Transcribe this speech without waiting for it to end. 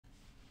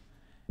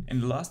In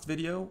the last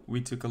video,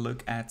 we took a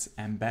look at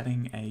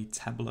embedding a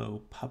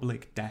Tableau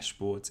public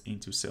dashboard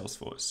into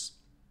Salesforce.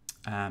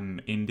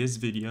 In this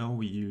video,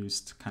 we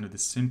used kind of the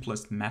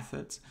simplest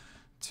method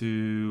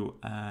to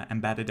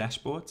embed a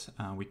dashboard.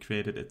 We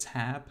created a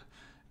tab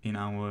in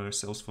our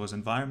Salesforce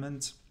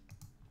environment,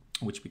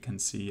 which we can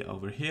see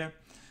over here.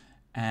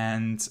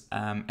 And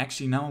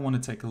actually now I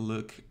want to take a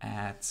look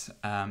at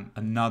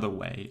another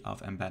way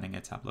of embedding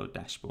a Tableau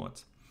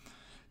dashboard.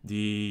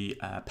 The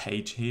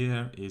page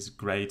here is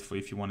great for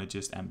if you want to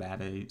just embed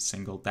a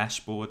single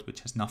dashboard, which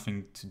has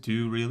nothing to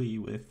do really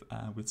with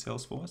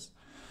Salesforce.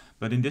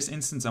 But in this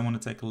instance, I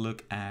want to take a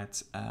look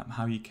at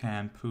how you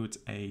can put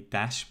a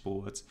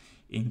dashboard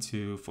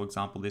into, for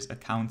example, this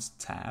Accounts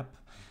tab.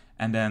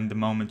 And then the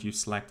moment you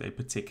select a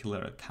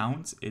particular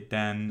account, it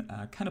then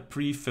kind of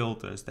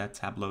pre-filters that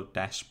Tableau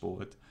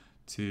dashboard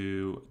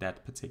to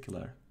that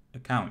particular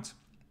account.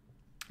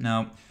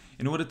 Now,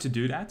 in order to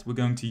do that, we're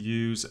going to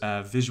use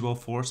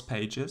Visualforce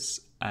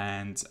pages,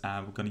 and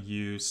we're going to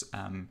use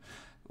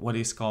what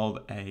is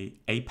called a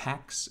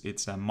Apex.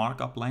 It's a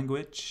markup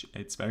language.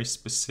 It's very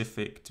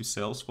specific to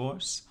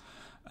Salesforce.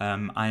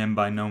 I am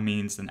by no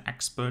means an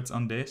expert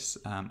on this.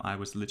 I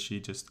was literally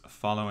just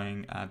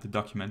following the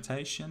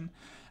documentation,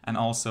 and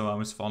also I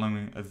was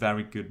following a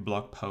very good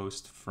blog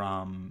post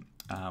from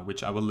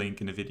which I will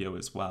link in the video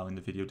as well, in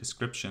the video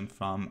description,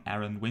 from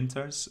Aaron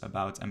Winters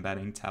about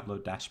embedding Tableau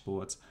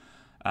dashboards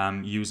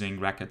using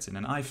records in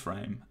an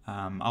iframe.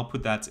 I'll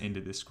put that in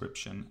the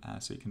description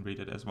so you can read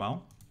it as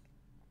well.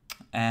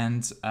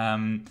 And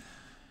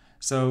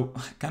so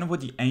kind of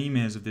what the aim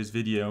is of this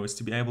video is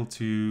to be able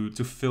to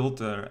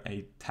filter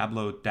a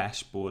Tableau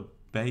dashboard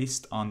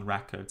based on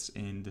records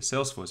in the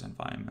Salesforce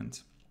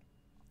environment.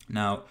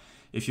 Now,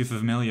 if you're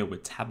familiar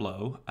with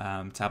Tableau,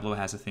 Tableau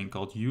has a thing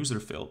called user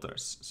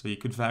filters. So you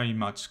could very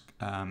much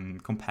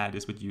compare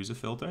this with user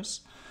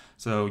filters.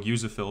 So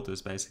user filters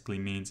basically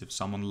means if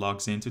someone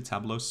logs into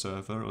Tableau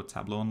server or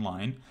Tableau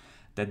online,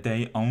 that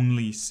they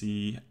only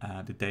see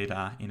the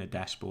data in a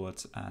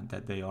dashboard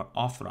that they are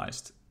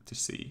authorized to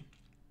see.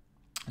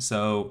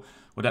 So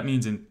what that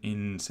means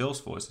in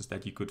Salesforce is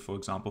that you could, for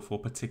example, for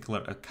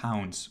particular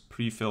accounts,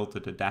 pre-filter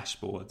the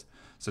dashboard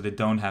so they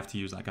don't have to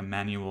use like a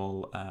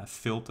manual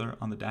filter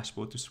on the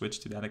dashboard to switch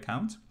to that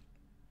account.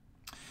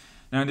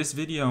 Now in this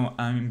video,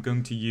 I'm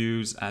going to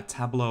use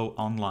Tableau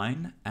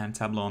Online, and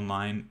Tableau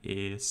Online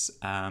is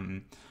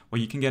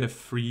well, you can get a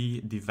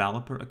free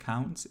developer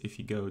account. If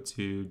you go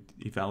to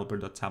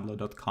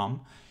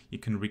developer.tableau.com, you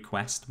can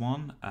request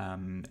one,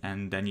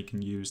 and then you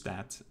can use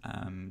that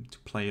to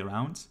play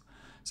around.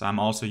 So I'm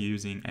also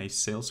using a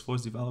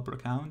Salesforce developer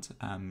account.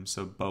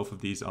 So both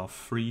of these are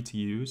free to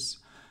use.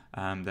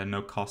 There are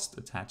no cost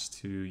attached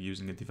to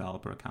using a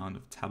developer account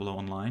of Tableau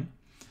Online.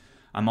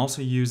 I'm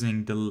also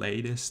using the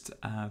latest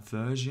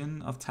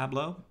version of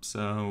Tableau.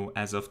 So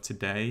as of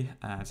today,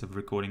 as of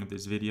recording of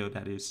this video,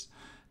 that is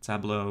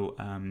Tableau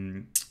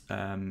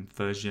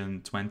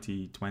version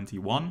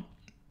 2021.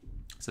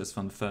 So it's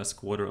from the first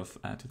quarter of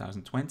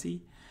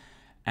 2020.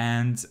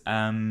 And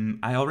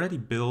I already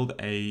built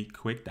a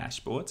quick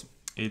dashboard.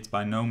 It's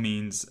by no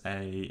means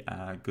a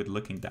good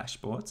looking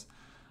dashboard.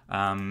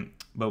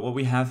 But what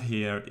we have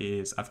here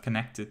is I've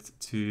connected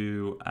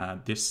to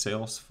this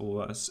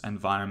Salesforce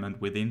environment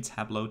within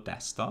Tableau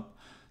Desktop.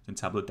 In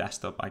Tableau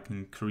Desktop, I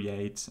can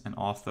create and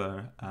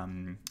author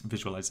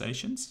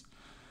visualizations.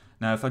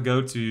 Now, if I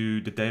go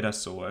to the data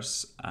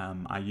source,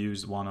 I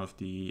use one of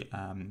the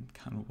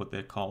kind of what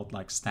they're called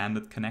like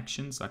standard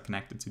connections. I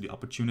connected to the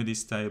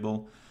opportunities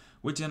table,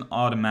 which then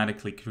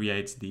automatically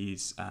creates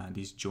these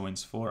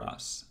joins for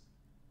us.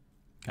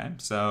 Okay,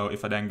 so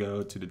if I then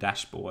go to the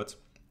dashboard,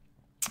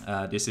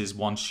 this is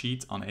one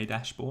sheet on a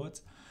dashboard.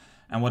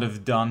 And what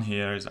I've done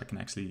here is I can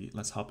actually,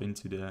 let's hop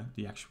into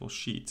the actual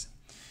sheet.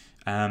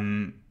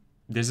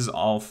 This is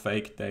all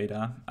fake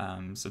data,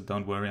 so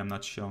don't worry, I'm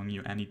not showing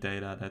you any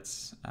data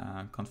that's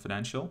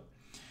confidential.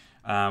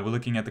 We're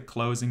looking at the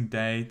closing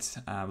date,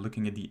 we're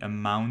looking at the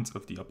amount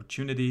of the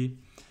opportunity,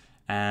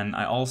 and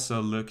I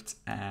also looked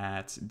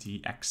at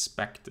the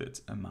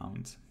expected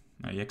amount.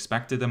 Now, the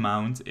expected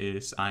amount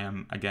is, I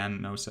am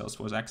again no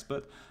Salesforce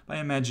expert, but I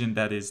imagine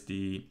that is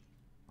the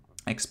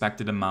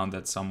expected amount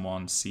that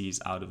someone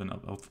sees out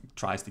of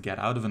tries to get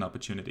out of an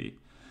opportunity.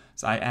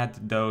 So I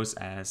add those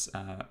as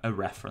a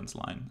reference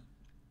line.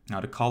 Now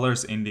the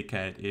colors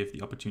indicate if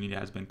the opportunity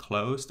has been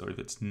closed or if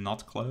it's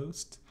not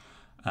closed.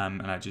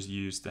 And I just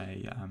used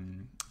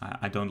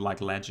I don't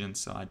like legends,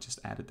 so I just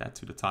added that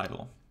to the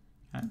title.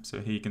 Okay? So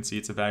here you can see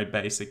it's a very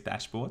basic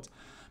dashboard.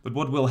 But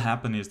what will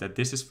happen is that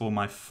this is for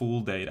my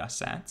full data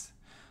set.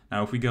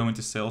 Now, if we go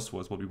into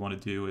Salesforce, what we want to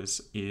do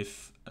is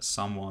if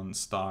someone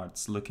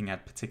starts looking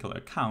at particular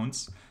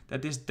accounts,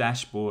 that this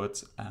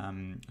dashboard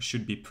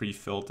should be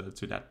pre-filtered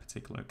to that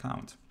particular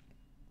account.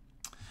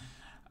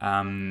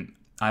 I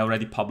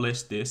already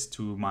published this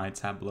to my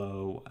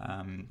Tableau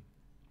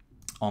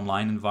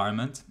online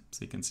environment.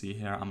 So you can see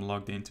here, I'm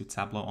logged into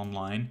Tableau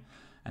Online,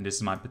 and this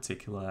is my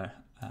particular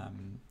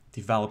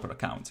developer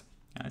account.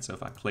 Right, so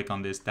if I click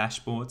on this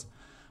dashboard,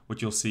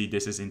 what you'll see,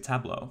 this is in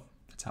Tableau.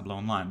 Tableau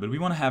Online, but we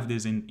want to have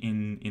this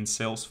in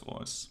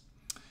Salesforce.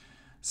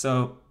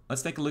 So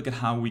let's take a look at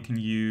how we can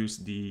use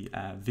the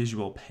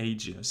visual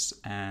pages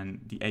and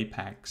the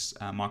Apex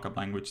markup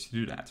language to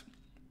do that.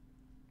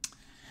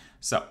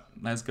 So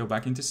let's go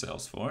back into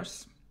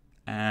Salesforce.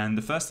 And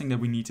the first thing that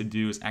we need to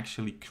do is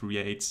actually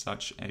create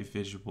such a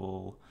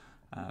visual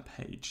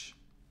page,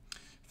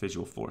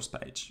 Visualforce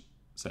page.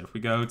 So if we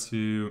go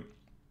to,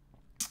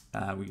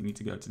 we need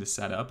to go to the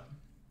setup.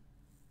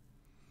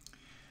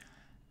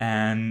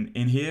 And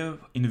in here,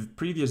 in the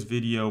previous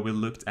video, we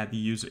looked at the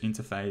user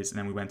interface and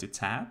then we went to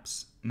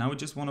tabs. Now we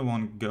just want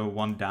to go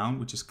one down,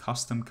 which is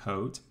custom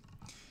code.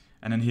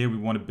 And then here we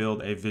want to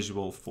build a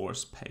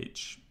Visualforce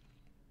page.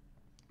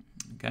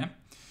 Okay.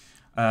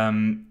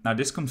 Now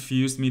this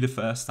confused me the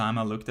first time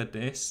I looked at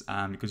this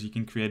because you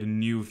can create a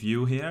new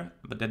view here,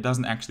 but that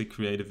doesn't actually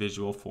create a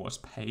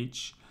Visualforce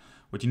page.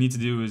 What you need to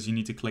do is you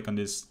need to click on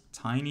this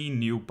tiny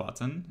new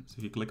button. So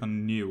if you click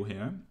on new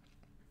here,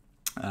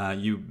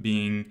 you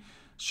being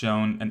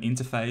shown an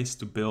interface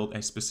to build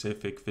a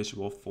specific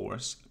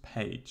Visualforce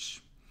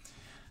page.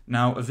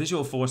 Now a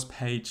Visualforce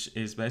page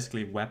is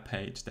basically a web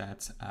page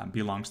that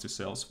belongs to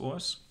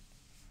Salesforce.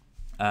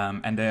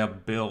 And they are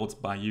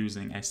built by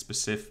using a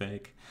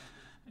specific,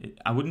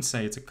 I wouldn't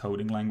say it's a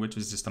coding language,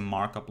 it's just a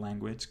markup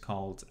language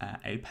called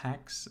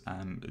Apex.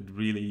 It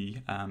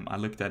really, I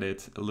looked at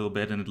it a little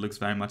bit and it looks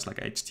very much like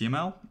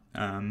HTML.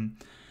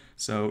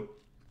 So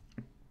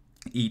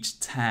each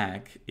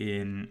tag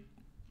in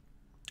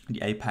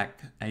the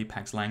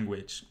Apex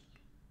language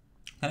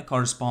kind of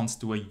corresponds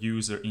to a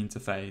user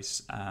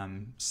interface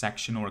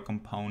section or a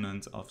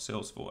component of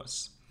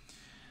Salesforce.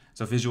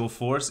 So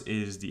Visualforce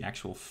is the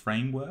actual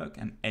framework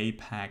and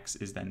Apex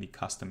is then the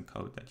custom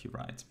code that you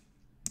write.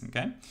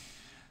 Okay,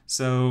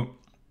 so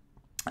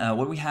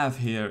what we have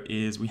here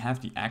is we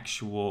have the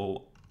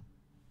actual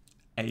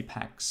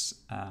Apex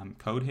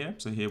code here.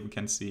 So here we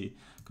can see,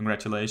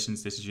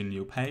 congratulations, this is your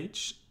new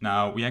page.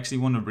 Now we actually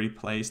want to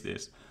replace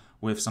this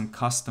with some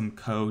custom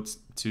code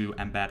to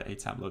embed a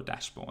Tableau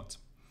dashboard.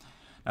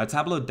 Now,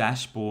 Tableau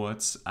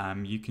dashboards,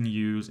 you can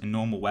use in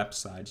normal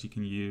websites, you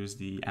can use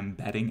the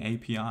embedding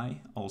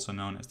API, also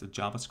known as the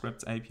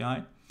JavaScript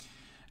API.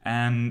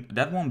 And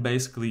that one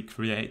basically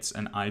creates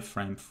an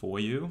iframe for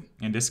you.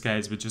 In this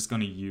case, we're just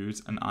going to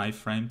use an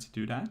iframe to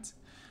do that.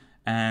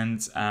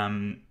 And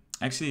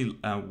actually,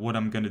 what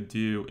I'm going to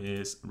do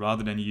is,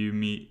 rather than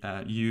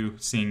you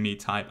seeing me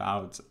type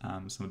out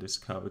some of this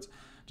code,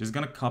 just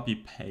going to copy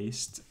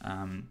paste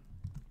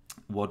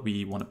what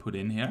we want to put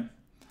in here.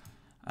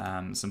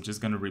 So I'm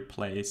just going to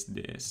replace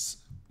this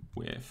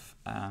with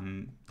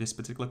this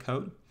particular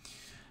code.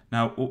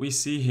 Now, what we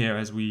see here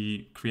as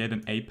we create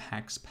an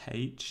Apex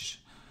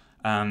page,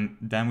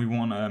 then we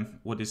want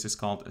what this is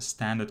called a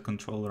standard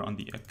controller on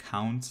the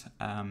account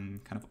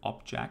kind of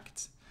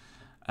object.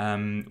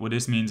 What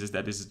this means is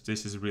that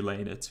this is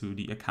related to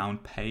the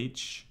account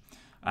page.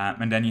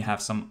 And then you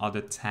have some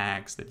other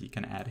tags that you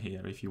can add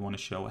here if you want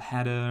to show a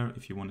header,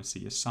 if you want to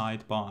see a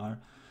sidebar.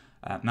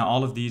 Now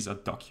all of these are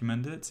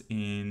documented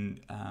in,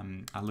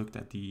 I looked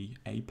at the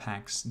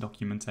Apex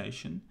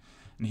documentation,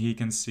 and here you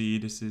can see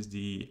this is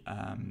the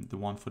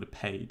one for the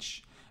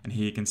page, and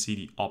here you can see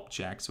the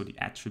objects or the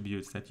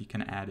attributes that you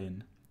can add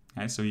in.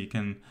 Okay, so you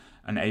can,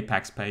 an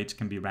Apex page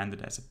can be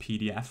rendered as a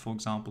PDF, for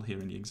example, here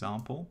in the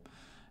example.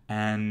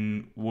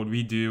 And what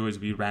we do is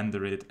we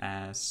render it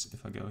as,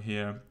 if I go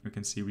here, you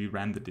can see we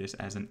render this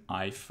as an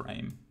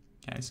iframe.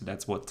 Okay, so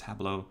that's what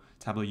Tableau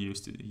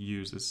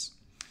uses.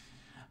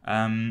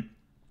 And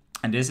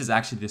this is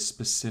actually the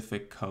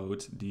specific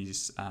code.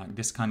 This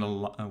kind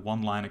of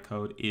one-liner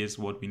code is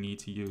what we need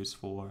to use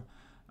for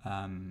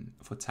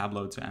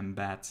Tableau to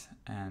embed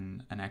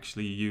and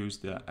actually use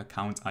the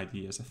account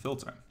ID as a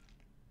filter.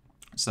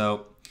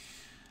 So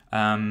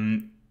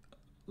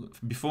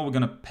before we're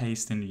going to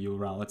paste in the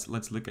URL,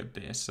 let's look at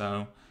this.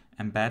 So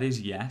embed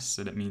is yes,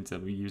 so that means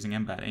that we're using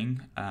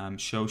embedding.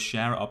 Show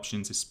share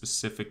options is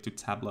specific to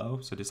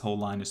Tableau, so this whole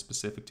line is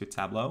specific to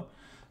Tableau.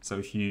 So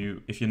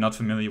if you're not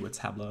familiar with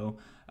Tableau,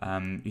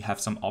 you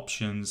have some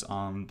options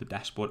on the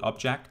dashboard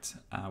object,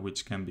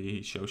 which can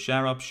be show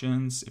share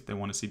options, if they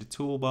want to see the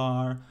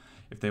toolbar,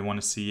 if they want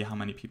to see how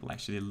many people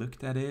actually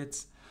looked at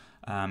it,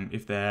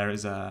 if there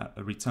is a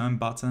return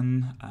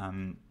button,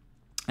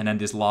 and then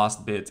this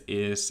last bit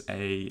is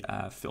a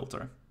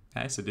filter.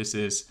 Okay, so this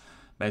is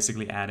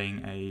basically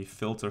adding a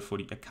filter for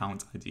the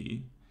account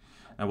ID.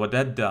 Now what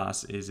that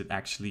does is it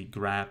actually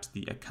grabs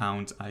the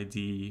account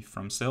ID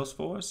from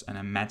Salesforce and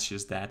then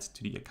matches that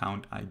to the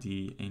account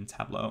ID in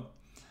Tableau.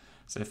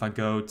 So if I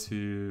go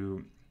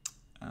to,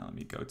 let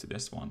me go to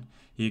this one.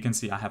 Here you can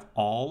see I have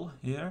all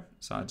here.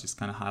 So I just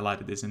kind of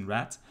highlighted this in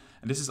red.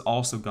 And this is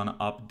also going to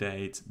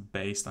update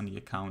based on the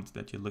account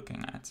that you're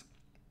looking at.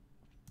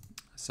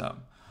 So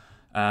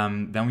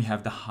then we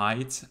have the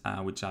height,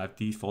 which I've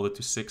defaulted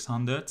to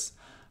 600.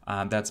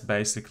 That's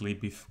basically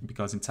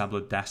because in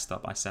Tableau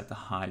Desktop I set the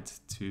height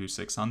to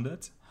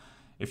 600.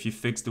 If you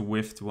fix the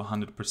width to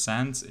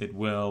 100%, it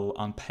will,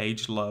 on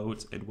page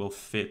load, it will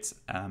fit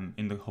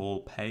in the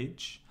whole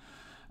page.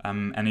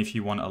 and if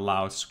you want to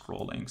allow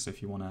scrolling, so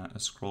if you want a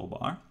scroll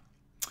bar.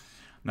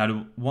 Now,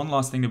 the one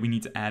last thing that we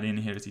need to add in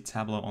here is the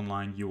Tableau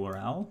Online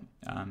URL.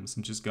 So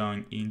I'm just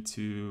going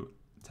into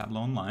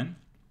Tableau Online,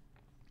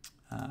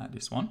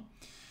 this one.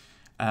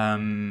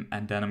 And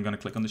then I'm going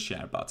to click on the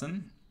share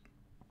button.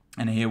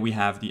 And here we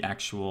have the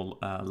actual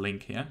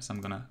link here. So I'm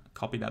going to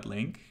copy that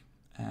link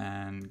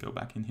and go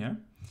back in here.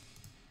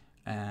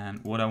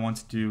 And what I want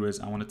to do is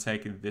I want to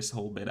take this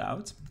whole bit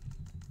out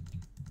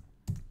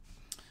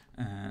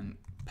and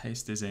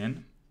paste this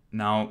in.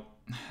 Now,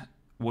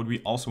 what we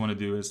also want to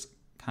do is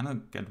kind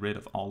of get rid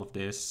of all of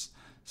this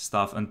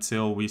stuff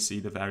until we see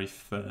the very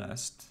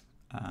first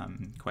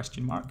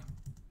question mark.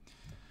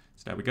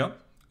 So there we go.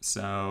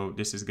 So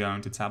this is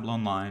going to Tableau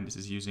Online. This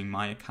is using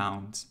my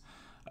account,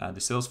 the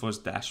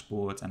Salesforce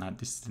dashboard, and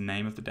this is the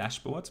name of the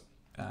dashboard.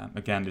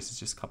 Again, this is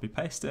just copy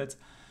pasted,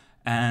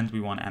 and we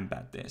want to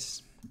embed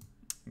this.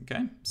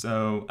 Okay,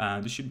 so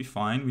this should be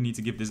fine. We need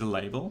to give this a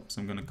label. So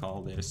I'm going to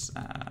call this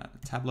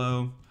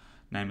Tableau.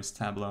 Name is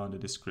Tableau. The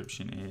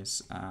description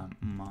is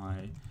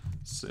my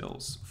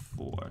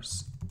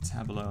Salesforce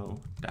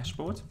Tableau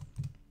dashboard.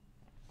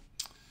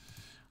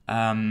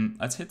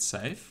 Let's hit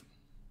save,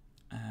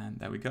 and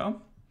there we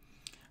go.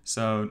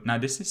 So now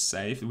this is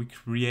saved. We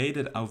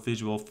created our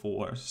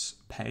Visualforce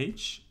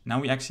page. Now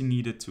we actually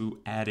needed to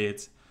add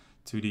it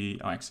to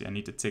the, oh, actually I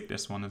need to tick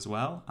this one as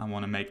well. I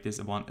want to make this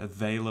one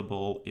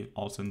available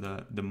also in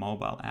the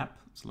mobile app.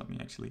 So let me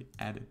actually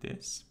edit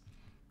this.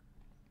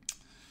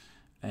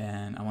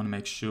 And I want to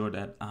make sure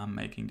that I'm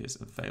making this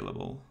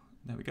available.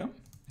 There we go.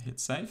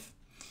 Hit save.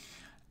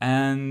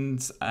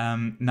 And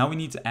now we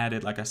need to add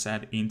it, like I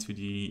said, into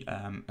the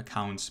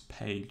accounts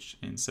page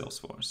in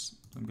Salesforce.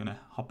 So I'm going to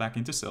hop back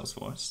into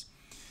Salesforce.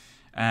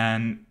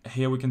 And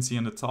here we can see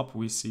on the top,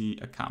 we see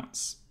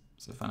accounts.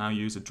 So if I now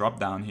use a drop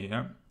down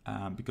here,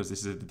 because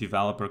this is the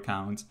developer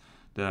account,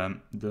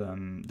 the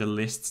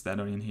lists that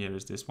are in here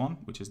is this one,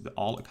 which is the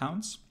all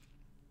accounts.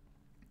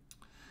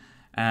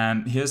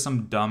 And here's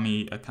some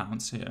dummy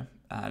accounts here.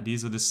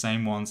 These are the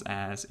same ones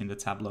as in the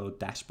Tableau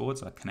dashboard,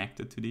 so I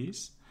connected to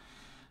these.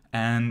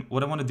 And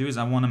what I want to do is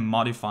I want to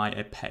modify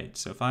a page.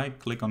 So if I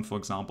click on, for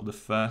example, the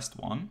first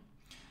one,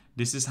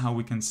 this is how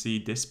we can see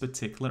this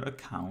particular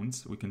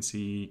account. We can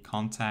see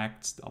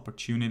contacts, the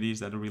opportunities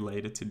that are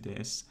related to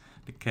this,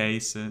 the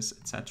cases,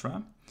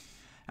 etc.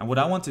 And what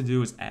I want to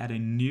do is add a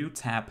new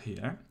tab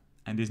here.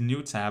 And this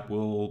new tab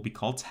will be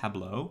called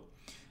Tableau.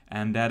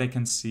 And that I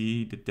can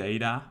see the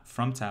data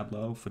from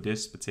Tableau for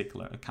this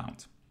particular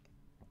account.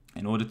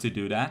 In order to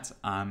do that,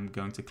 I'm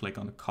going to click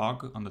on the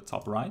cog on the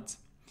top right.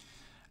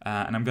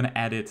 And I'm going to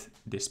edit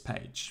this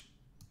page.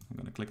 I'm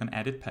going to click on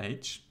edit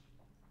page.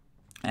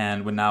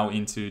 And we're now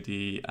into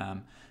the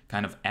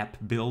kind of app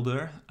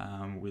builder,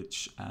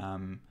 which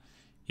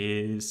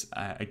is,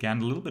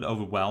 again, a little bit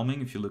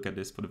overwhelming if you look at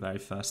this for the very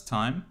first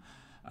time.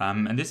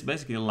 And this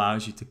basically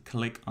allows you to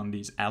click on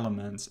these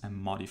elements and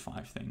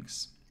modify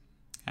things.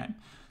 Okay.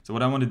 So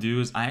what I want to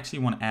do is I actually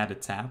want to add a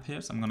tab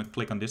here. So I'm going to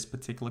click on this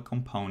particular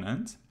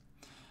component.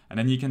 And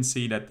then you can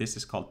see that this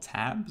is called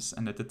tabs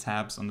and that the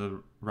tabs on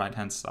the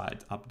right-hand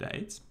side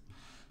update.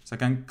 So I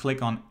can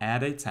click on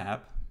add a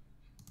tab.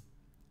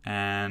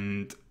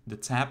 And the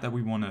tab that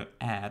we want to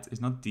add is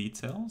not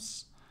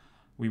details.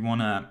 We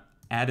want to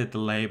edit the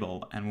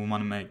label and we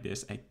want to make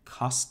this a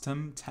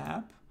custom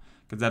tab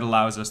because that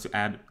allows us to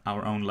add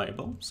our own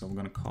label. So we're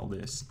going to call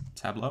this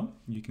Tableau.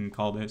 You can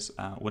call this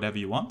whatever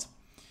you want.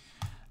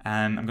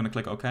 And I'm going to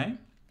click OK.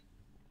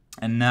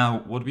 And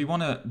now what we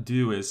want to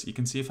do is, you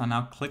can see if I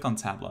now click on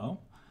Tableau,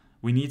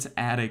 we need to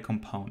add a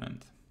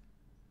component.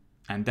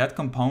 And that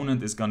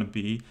component is going to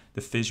be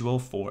the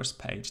Visualforce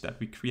page that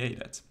we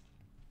created.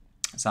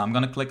 So I'm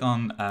going to click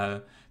on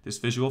this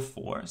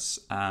Visualforce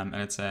and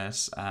it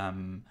says I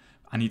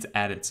need to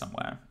add it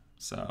somewhere.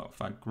 So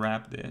if I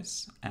grab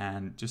this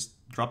and just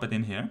drop it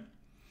in here.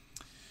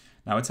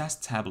 Now it says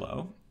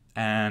Tableau.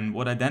 And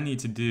what I then need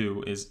to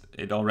do is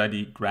it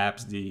already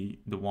grabs the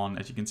one,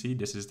 as you can see,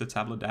 this is the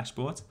Tableau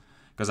dashboard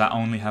because I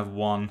only have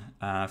one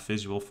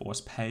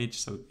Visualforce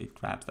page, so it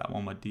grabs that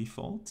one by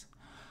default.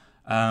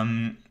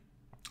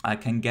 I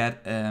can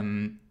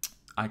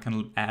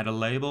add a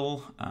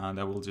label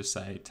that will just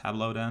say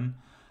Tableau then,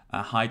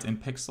 height in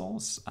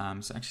pixels.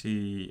 So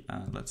actually,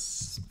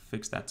 let's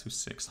fix that to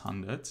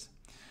 600.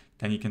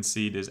 Then you can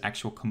see this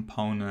actual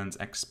component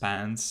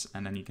expands,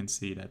 and then you can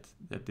see that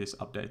this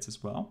updates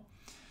as well.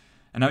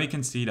 And now you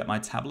can see that my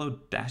Tableau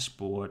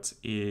dashboard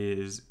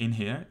is in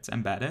here, it's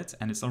embedded,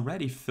 and it's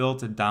already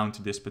filtered down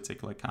to this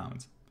particular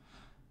account.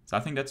 So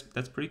I think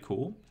that's pretty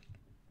cool.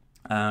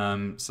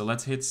 So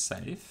let's hit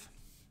save.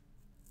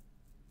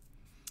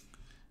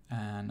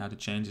 And now the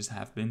changes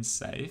have been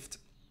saved.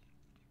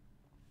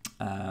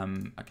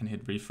 I can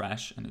hit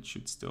refresh and it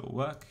should still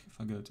work. If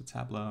I go to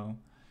Tableau,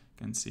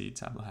 you can see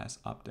Tableau has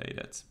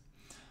updated.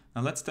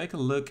 Now let's take a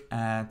look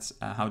at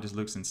how this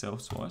looks in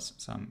Salesforce.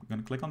 So I'm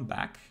going to click on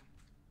back.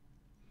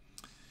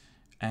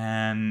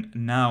 And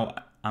now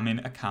I'm in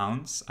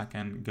accounts. I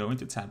can go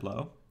into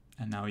Tableau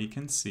and now you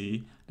can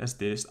see there's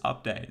this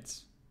update.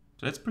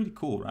 So that's pretty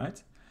cool,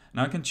 right?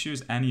 Now I can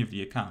choose any of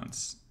the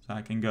accounts. So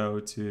I can go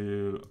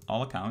to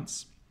all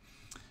accounts,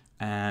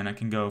 and I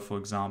can go, for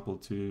example,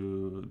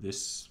 to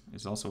this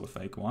is also a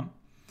fake one.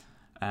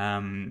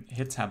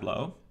 Hit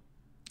Tableau,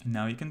 and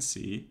now you can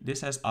see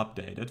this has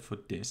updated for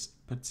this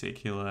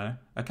particular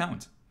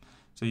account.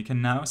 So you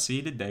can now see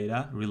the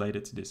data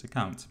related to this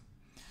account.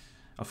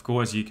 Of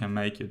course, you can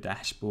make your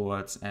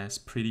dashboards as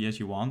pretty as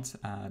you want.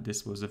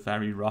 This was a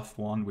very rough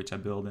one, which I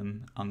built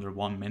in under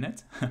 1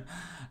 minute.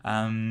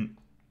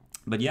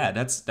 But yeah,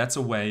 that's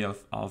a way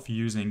of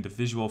using the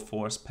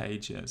Visualforce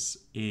pages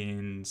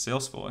in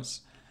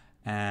Salesforce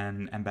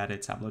and embed a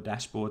Tableau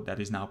dashboard that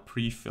is now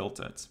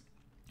pre-filtered.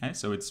 Okay,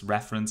 so it's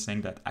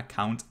referencing that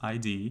account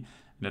ID,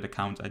 and that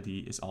account ID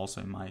is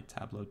also in my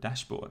Tableau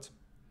dashboard.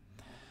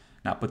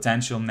 Now,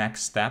 potential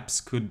next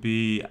steps could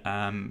be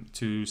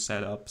to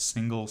set up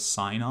single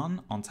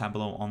sign-on on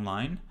Tableau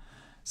Online.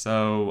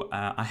 So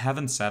I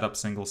haven't set up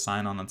single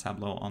sign-on on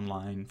Tableau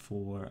Online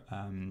for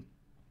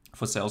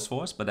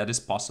Salesforce, but that is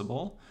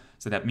possible.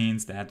 So that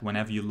means that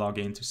whenever you log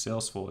into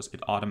Salesforce,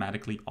 it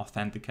automatically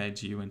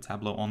authenticates you in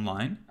Tableau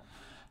Online.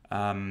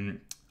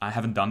 I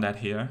haven't done that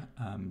here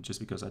just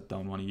because I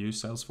don't want to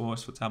use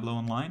Salesforce for Tableau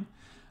Online.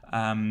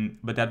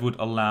 But that would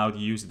allow the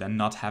user then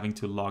not having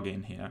to log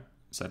in here.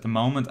 So at the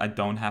moment, I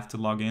don't have to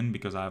log in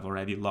because I've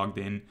already logged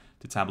in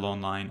to Tableau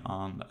Online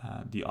on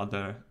the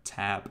other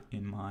tab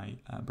in my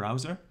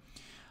browser.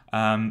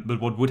 But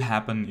what would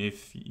happen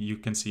if you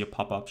can see a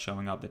pop-up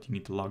showing up that you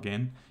need to log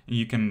in, and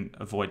you can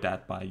avoid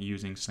that by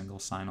using single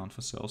sign-on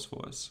for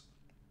Salesforce.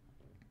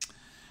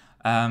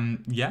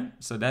 Yeah,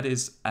 so that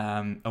is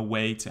a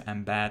way to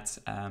embed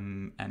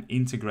and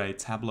integrate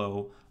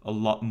Tableau a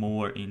lot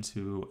more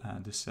into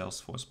the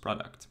Salesforce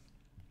product.